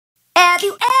Have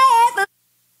you ever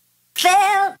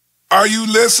felt? Are you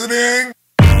listening?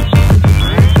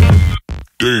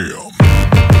 Damn.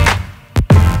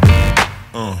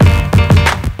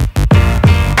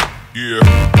 Yeah.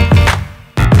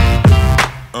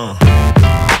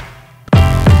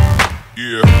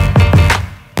 Yeah.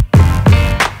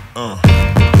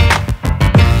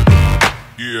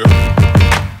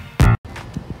 Yeah.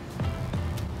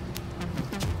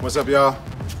 What's up, y'all?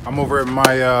 I'm over at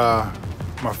my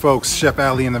folks, Chef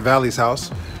Ali in the Valley's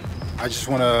house. I just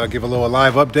want to give a little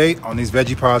live update on these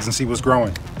Vegepods and see what's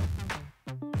growing.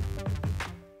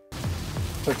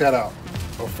 Check that out.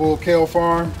 A full kale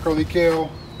farm, curly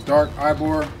kale, dark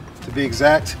Ivor to be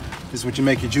exact. This is what you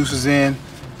make your juices in,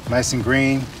 nice and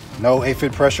green, no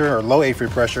aphid pressure or low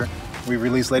aphid pressure. We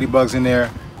release ladybugs in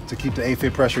there to keep the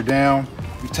aphid pressure down.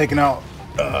 We've taken out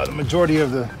the majority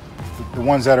of the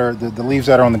ones that are the leaves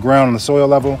that are on the ground on the soil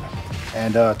level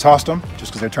and tossed them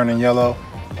just because they're turning yellow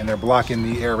and they're blocking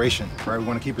the aeration, right? We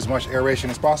want to keep as much aeration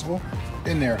as possible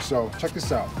in there. So check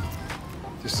this out.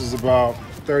 This is about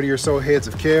 30 or so heads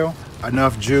of kale,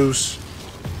 enough juice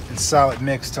and solid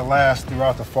mix to last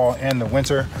throughout the fall and the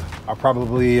winter. I'll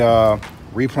probably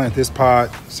replant this pod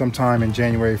sometime in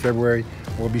January, February.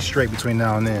 We'll be straight between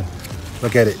now and then.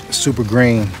 Look at it, super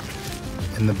green.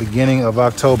 In the beginning of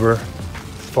October,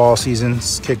 fall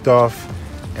season's kicked off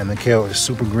and the kale is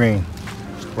super green,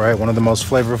 right? One of the most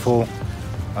flavorful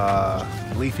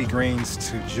leafy greens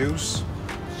to juice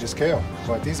is kale.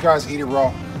 But these guys eat it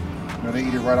raw. You know, they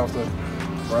eat it right out of the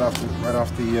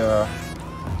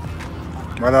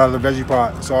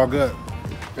Vegepod. It's all good.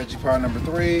 Vegepod number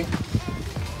 3.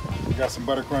 We got some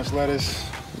butter crunch lettuce.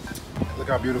 Look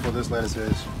how beautiful this lettuce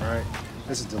is, right?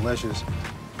 This is delicious.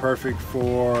 Perfect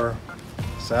for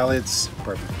salads,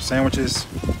 perfect for sandwiches.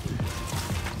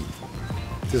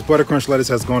 This butter crunch lettuce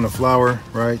has gone to flour,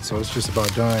 right? So it's just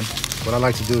about done. What I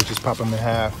like to do is just pop them in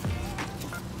half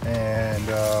and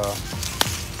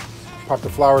pop the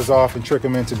flowers off and trick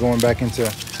them into going back into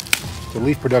the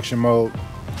leaf production mode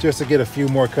just to get a few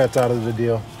more cuts out of the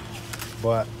deal.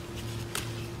 But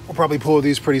we'll probably pull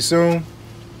these pretty soon.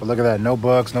 But look at that, no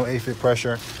bugs, no aphid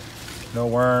pressure, no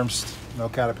worms, no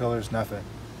caterpillars, nothing.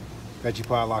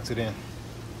 Vegepod locks it in.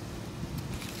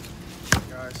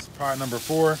 Guys, pod number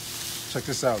 4. Check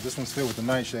this out. This one's filled with the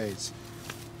nightshades.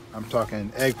 I'm talking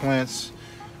eggplants.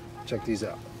 Check these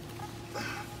out.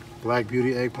 Black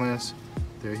Beauty eggplants.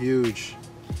 They're huge,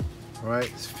 right?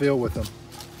 It's filled with them.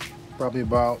 Probably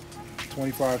about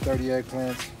 25, 30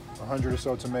 eggplants, 100 or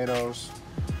so tomatoes,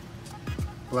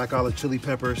 black olive chili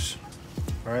peppers,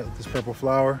 all right? This purple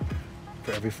flower.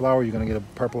 For every flower, you're gonna get a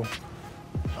purple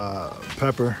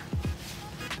pepper.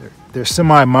 They're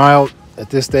semi-mild at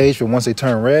this stage, but once they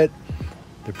turn red,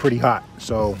 they're pretty hot.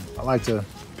 So I like to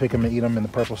pick them and eat them in the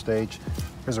purple stage.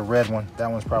 Here's a red one. That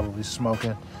one's probably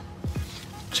smoking.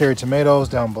 Cherry tomatoes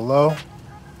down below.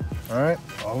 All right,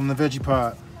 all in the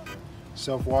Vegepod.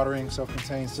 Self-watering,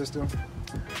 self-contained system.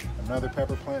 Another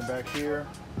pepper plant back here.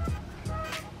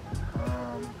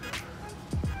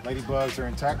 Ladybugs are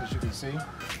intact, as you can see.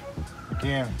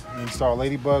 Again, we install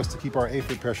ladybugs to keep our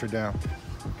aphid pressure down.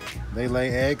 They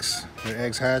lay eggs, their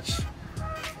eggs hatch,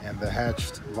 and the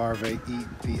hatched larvae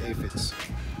eat the aphids.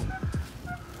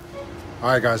 All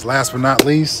right, guys, last but not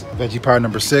least, Vegepod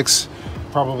number 6.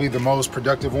 Probably the most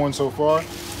productive one so far.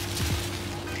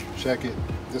 Check it.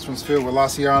 This one's filled with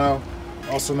Laciano,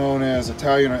 also known as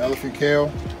Italian or elephant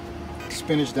kale.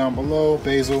 Spinach down below,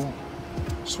 basil,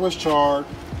 Swiss chard,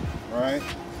 right?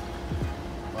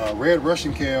 Red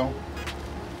Russian kale,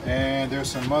 and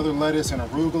there's some mother lettuce and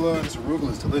arugula. This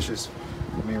arugula is delicious.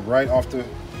 I mean, right off the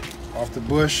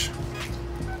bush.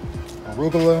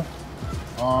 Arugula.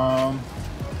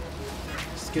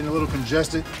 It's getting a little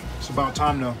congested. It's about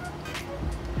time to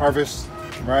harvest,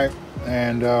 right?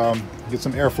 And get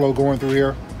some airflow going through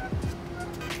here.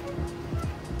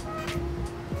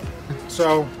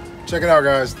 So check it out,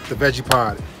 guys, the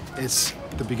Vegepod. It's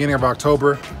the beginning of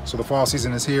October, so the fall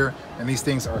season is here, and these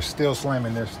things are still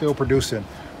slamming. They're still producing,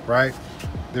 right?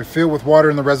 They're filled with water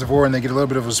in the reservoir, and they get a little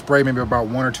bit of a spray, maybe about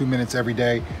 1 or 2 minutes every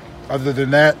day. Other than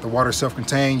that, the water is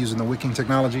self-contained using the wicking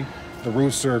technology. The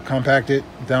roots are compacted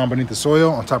down beneath the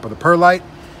soil on top of the perlite,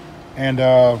 and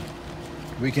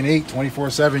we can eat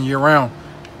 24/7 year-round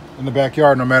in the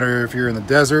backyard, no matter if you're in the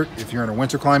desert, if you're in a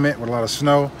winter climate with a lot of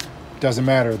snow. Doesn't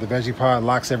matter. The Vegepod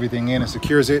locks everything in and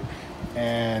secures it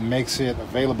and makes it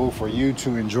available for you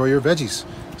to enjoy your veggies.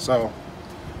 So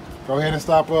go ahead and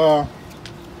stop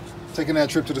taking that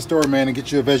trip to the store, man, and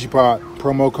get you a Vegepod.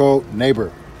 Promo code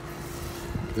NEIGHBOR.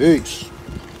 Peace.